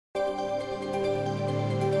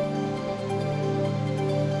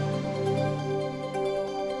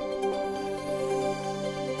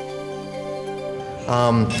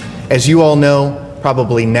As you all know,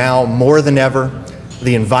 probably now more than ever,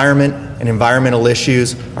 the environment and environmental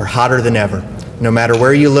issues are hotter than ever. No matter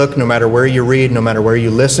where you look, no matter where you read, no matter where you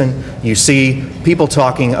listen, you see people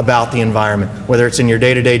talking about the environment, whether it's in your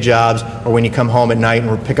day-to-day jobs or when you come home at night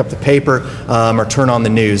and pick up the paper or turn on the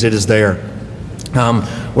news, it is there.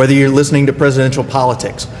 Whether you're listening to presidential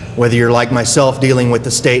politics, whether you're like myself dealing with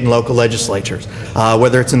the state and local legislatures,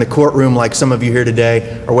 whether it's in the courtroom like some of you here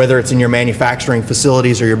today, or whether it's in your manufacturing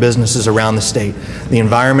facilities or your businesses around the state, the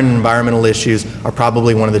environment and environmental issues are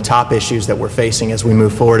probably one of the top issues that we're facing as we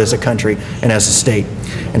move forward as a country and as a state.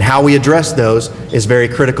 And how we address those is very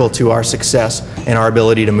critical to our success and our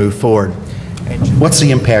ability to move forward. What's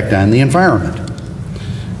the impact on the environment?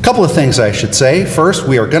 A couple of things I should say. First,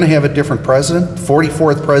 we are going to have a different president,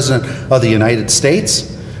 44th president of the United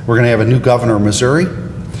States. We're going to have a new governor of Missouri.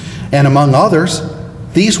 And among others,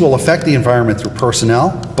 these will affect the environment through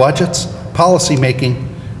personnel, budgets, policy making,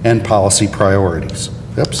 and policy priorities.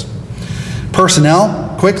 Oops.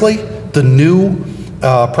 Personnel, quickly, the new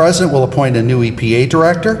president will appoint a new EPA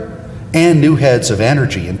director and new heads of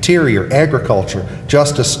energy, interior, agriculture,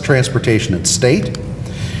 justice, transportation, and state.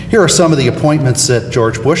 Here are some of the appointments that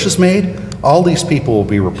George Bush has made. All these people will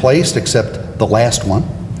be replaced except the last one.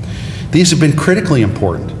 These have been critically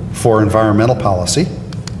important for environmental policy,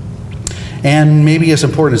 and maybe as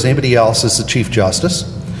important as anybody else is the Chief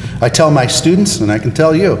Justice. I tell my students, and I can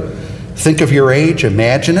tell you, think of your age,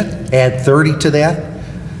 imagine it, add 30 to that.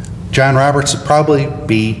 John Roberts would probably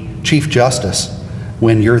be Chief Justice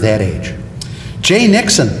when you're that age. Jay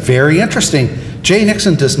Nixon, very interesting. Jay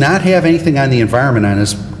Nixon does not have anything on the environment on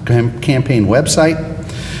his campaign website.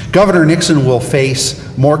 Governor Nixon will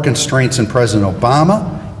face more constraints than President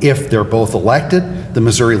Obama if they're both elected. The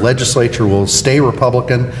Missouri legislature will stay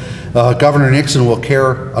Republican. Governor Nixon will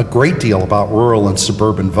care a great deal about rural and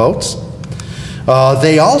suburban votes.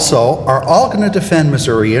 They also are all going to defend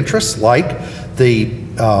Missouri interests, like the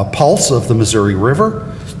pulse of the Missouri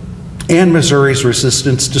River and Missouri's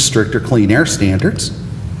resistance to stricter clean air standards.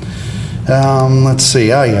 Let's see,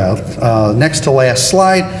 next to last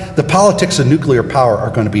slide, the politics of nuclear power are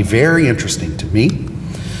going to be very interesting to me.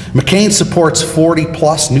 McCain supports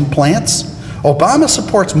 40+ new plants. Obama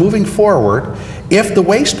supports moving forward if the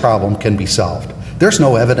waste problem can be solved. There's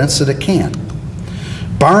no evidence that it can.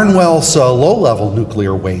 Barnwell's low-level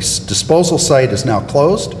nuclear waste disposal site is now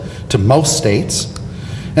closed to most states,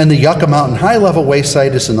 and the Yucca Mountain high-level waste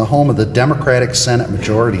site is in the home of the Democratic Senate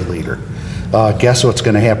Majority Leader. Guess what's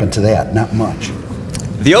going to happen to that? Not much.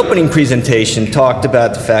 The opening presentation talked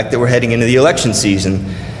about the fact that we're heading into the election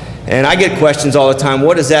season. And I get questions all the time,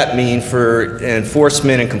 what does that mean for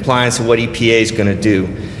enforcement and compliance of what EPA is going to do?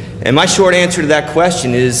 And my short answer to that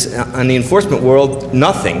question is, on the enforcement world,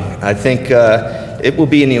 nothing. I think it will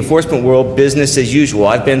be in the enforcement world business as usual.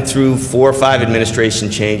 I've been through 4 or 5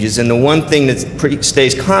 administration changes, and the one thing that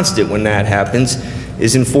stays constant when that happens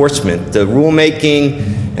is enforcement. The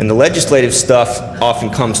rulemaking and the legislative stuff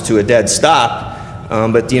often comes to a dead stop,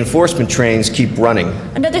 but the enforcement trains keep running.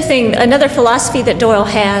 Another philosophy that Doyle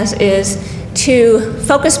has is to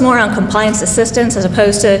focus more on compliance assistance as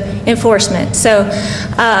opposed to enforcement. So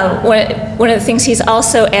one of the things he's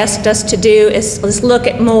also asked us to do is look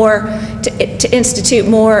at more, to institute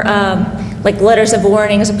more like letters of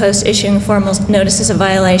warning as opposed to issuing formal notices of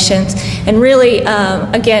violations, and really,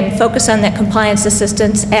 again, focus on that compliance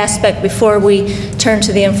assistance aspect before we turn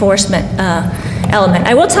to the enforcement element.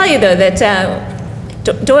 I will tell you, though, that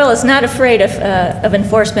Doyle is not afraid of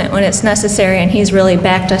enforcement when it's necessary, and he's really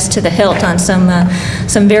backed us to the hilt on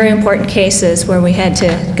some very important cases where we had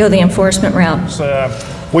to go the enforcement route.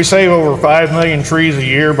 We save over 5 million trees a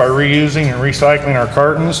year by reusing and recycling our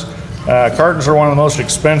cartons. Cartons are one of the most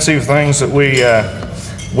expensive things that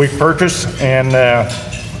we purchase, and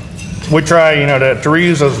we try, to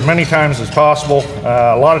reuse as many times as possible.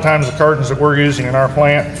 A lot of times the cartons that we're using in our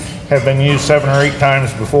plant have been used 7 or 8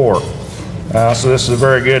 times before. So this is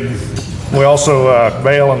very good. We also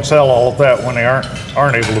bale and sell all of that when they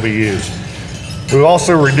aren't able to be used. We've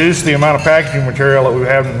also reduced the amount of packaging material that we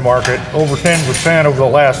have in the market over 10% over the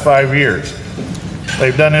last 5 years.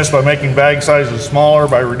 They've done this by making bag sizes smaller,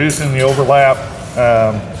 by reducing the overlap,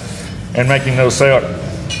 and making those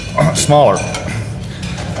smaller.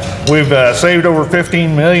 We've saved over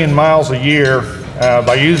 15 million miles a year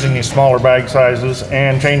by using these smaller bag sizes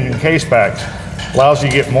and changing case packs. Allows you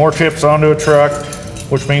to get more chips onto a truck,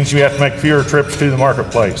 which means you have to make fewer trips to the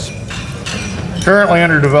marketplace. Currently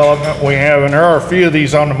under development, we have, and there are a few of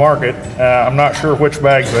these on the market, I'm not sure which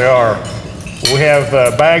bags they are. We have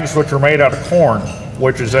bags which are made out of corn,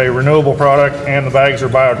 which is a renewable product, and the bags are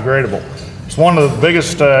biodegradable. It's one of the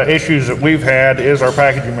biggest issues that we've had is our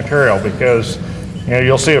packaging material, because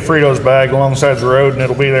you'll see a Fritos bag alongside the road and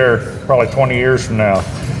it'll be there probably 20 years from now.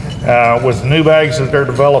 With new bags that they're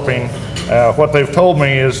developing, what they've told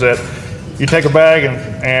me is that you take a bag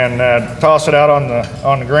and toss it out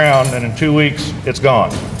on the ground, and in 2 weeks it's gone.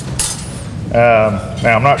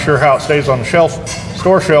 Now I'm not sure how it stays on the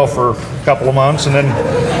store shelf for a couple of months, and then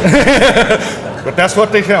but that's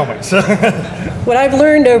what they tell me. So. What I've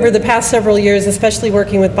learned over the past several years, especially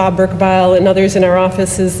working with Bob Berkebile and others in our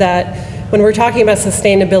office, is that when we're talking about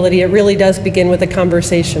sustainability, it really does begin with a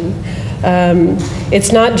conversation.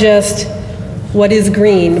 It's not just what is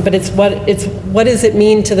green, but it's what does it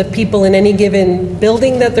mean to the people in any given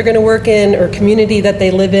building that they're going to work in or community that they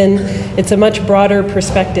live in. It's a much broader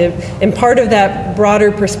perspective, and part of that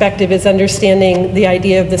broader perspective is understanding the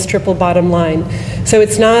idea of this triple bottom line. So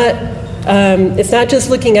it's not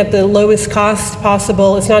just looking at the lowest cost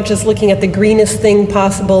possible, it's not just looking at the greenest thing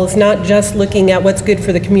possible, it's not just looking at what's good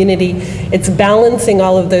for the community, it's balancing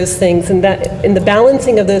all of those things, and that in the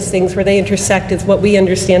balancing of those things where they intersect is what we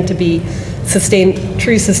understand to be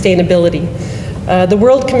true sustainability. The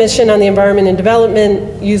World Commission on the Environment and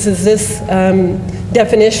Development uses this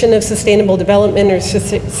definition of sustainable development or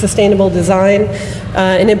sustainable design,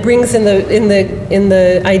 and it brings in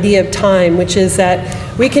the idea of time, which is that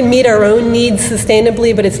we can meet our own needs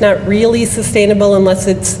sustainably, but it's not really sustainable unless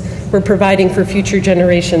we're providing for future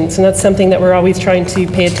generations, and that's something that we're always trying to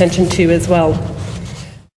pay attention to as well.